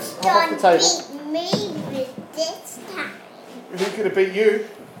Hop off the table. Don't beat me with this time. Who could have beat you?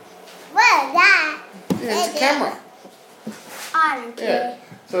 Well, that. Yeah, it's a camera. I don't care.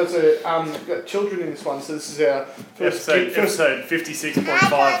 So it's a we've got children in this one. So this is our first episode 56.5.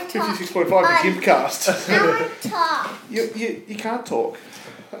 56.5 the Gimpcast. I want to talk. You can't talk.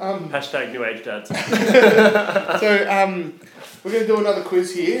 Hashtag New Age Dads. So we're going to do another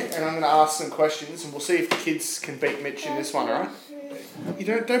quiz here, and I'm going to ask some questions, and we'll see if the kids can beat Mitch in this one. All right? You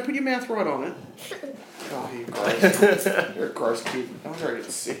don't put your mouth right on it. Oh, you're gross. You're a gross kid. I'm ready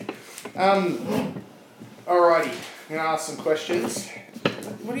to sick. Alrighty, I'm going to ask some questions.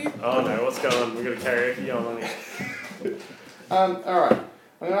 What are you? Oh no, what's going on? We've got a karaoke going on here. Alright, I'm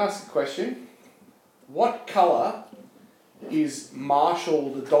going to ask a question. What colour is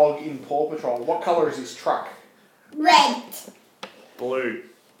Marshall the dog in Paw Patrol? What colour is his truck? Red. Blue.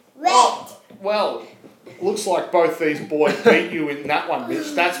 Red. Well, looks like both these boys beat you in that one,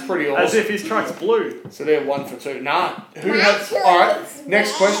 Mitch. That's pretty awesome. As if his truck's blue. So they're 1 for 2. Nah. Who My has? truck All right. is Next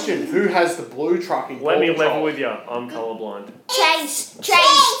red. question. Who has the blue truck in Paw Let me Patrol? level with you. I'm colourblind. Chase.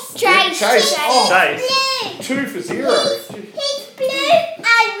 Chase. Oh. Chase. Blue. 2 for 0. He's blue.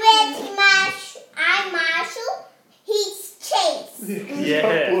 I'm Marshall. He's Chase. Yeah.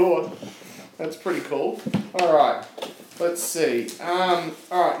 Got blue on. That's pretty cool. All right. Let's see. All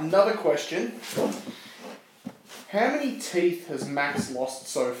right. Another question. How many teeth has Max lost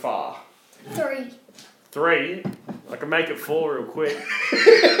so far? 3. 3. I can make it 4 real quick.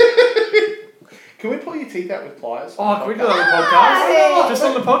 Can we pull your teeth out with pliers? Oh, can we do that on the Oh. podcast? Just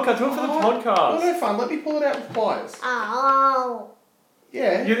on the podcast. Do it for the Oh, podcast. no fun. Let me pull it out with pliers. Oh.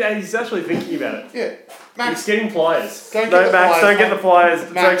 Yeah. He's actually thinking about it. Yeah. He's Max, getting pliers. Don't get No, the Max, pliers, don't get mate. the pliers.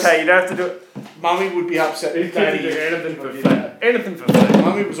 It's Max. okay. You don't have to do it. Mummy would be upset You with can Daddy. do anything if for I did food. that. Anything for food.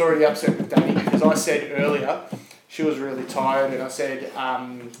 Mummy was already upset with Daddy because I said earlier she was really tired and I said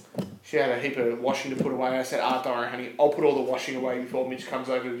she had a heap of washing to put away. I said, don't worry, honey, I'll put all the washing away before Mitch comes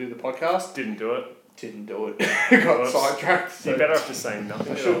over to do the podcast. Didn't do it. Didn't do it. Got Whoops. sidetracked. So you better off just saying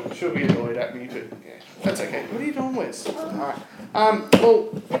nothing. She'll be annoyed at me, but yeah, that's okay. What are you doing, Wes? Alright.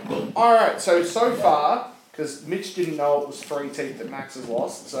 Alright, so far, because Mitch didn't know it was 3 teeth that Max has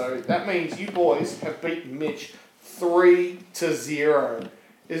lost, so that means you boys have beaten Mitch 3-0.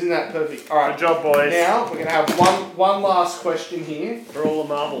 Isn't that perfect? Alright. Good job, boys. Now, we're going to have one last question here. For all the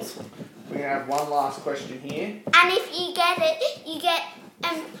marbles. We're going to have one last question here. And if you get it, you get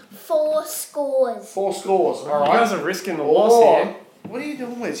 4 scores. 4 scores, You alright? guys are risking the loss Or, here. what are you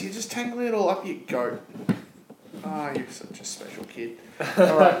doing, Wes? You're just tangling it all up, you goat. You're such a special kid.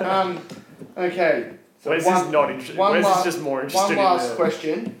 Alright, okay. So Wes is not interested. Wes is just more interested One last in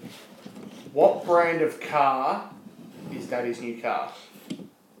question. What brand of car is Daddy's new car?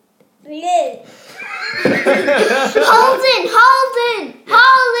 Blue.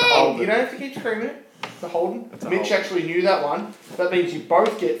 Holden. You don't have to keep screaming it. The Holden. It's a Mitch Holden. actually knew that one. That means you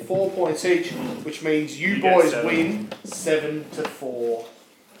both get 4 points each, which means you You get boys 7. win 7-4.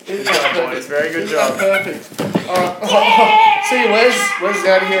 Good job, boys. Very good Isn't that job. perfect? Alright. See you, Wes. Wes is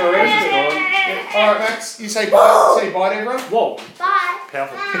out of here already. Wes is gone. Yeah. Alright, Max. You say bye. Say bye to everyone. Whoa. Bye.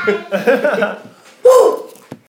 Powerful. Bye.